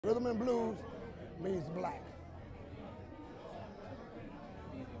Rhythm and blues means black.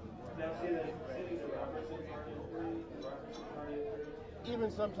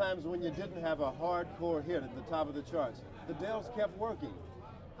 Even sometimes when you didn't have a hardcore hit at the top of the charts, the Dells kept working.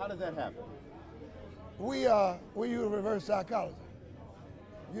 How did that happen? We use reverse psychology.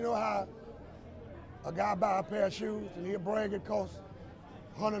 You know how a guy buy a pair of shoes and he'll brag it costs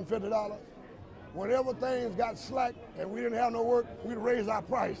 $150? Whenever things got slack and we didn't have no work, we'd raise our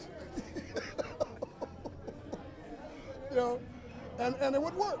price. You know, and it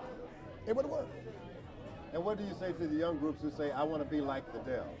would work. It would work. And what do you say to the young groups who say, I want to be like the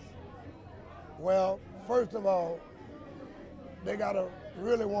Dells? Well, first of all, they gotta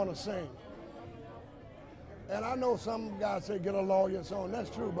really want to sing. And I know some guys say get a lawyer and so on, that's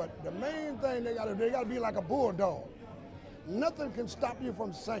true, but the main thing they gotta be like a bulldog. Nothing can stop you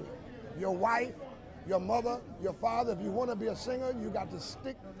from singing. Your wife, your mother, your father, if you want to be a singer, you got to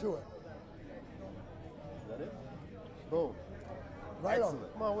stick to it. Is that it? Boom. Right Excellent. on.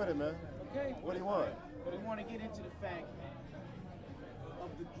 Come on with it, man. Okay. What do you want? But I want to get into the fact of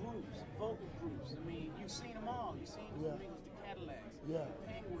the groups, vocal groups. I mean, you've seen them all. You've seen the Flamingos, the Cadillacs, Yeah. the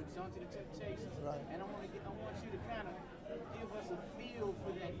Penguins, Untold the Temptations. Right. And I want you to kind of give us a feel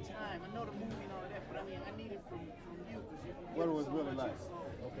for that time. I know the movie and all that, but I mean, I need it from you because you What it give was so really much like. of soul.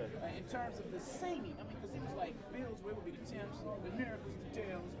 Okay. In terms of the singing, I mean, because it was like Bills, where would be the Temps, the Miracles, the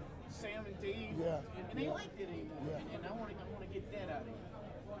Dells, Sam and Dave, Yeah. and they liked it anymore. Yeah. And I want to get that out of you.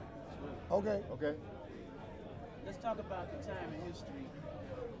 Okay. Okay. Let's talk about the time in history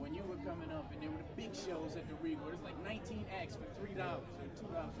when you were coming up and there were the big shows at the Regal. It was like 19 acts for $3 or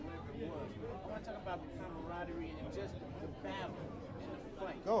 $2 or whatever it was. I want to talk about the camaraderie and just the battle and the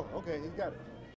fight. Oh, okay, he's got it.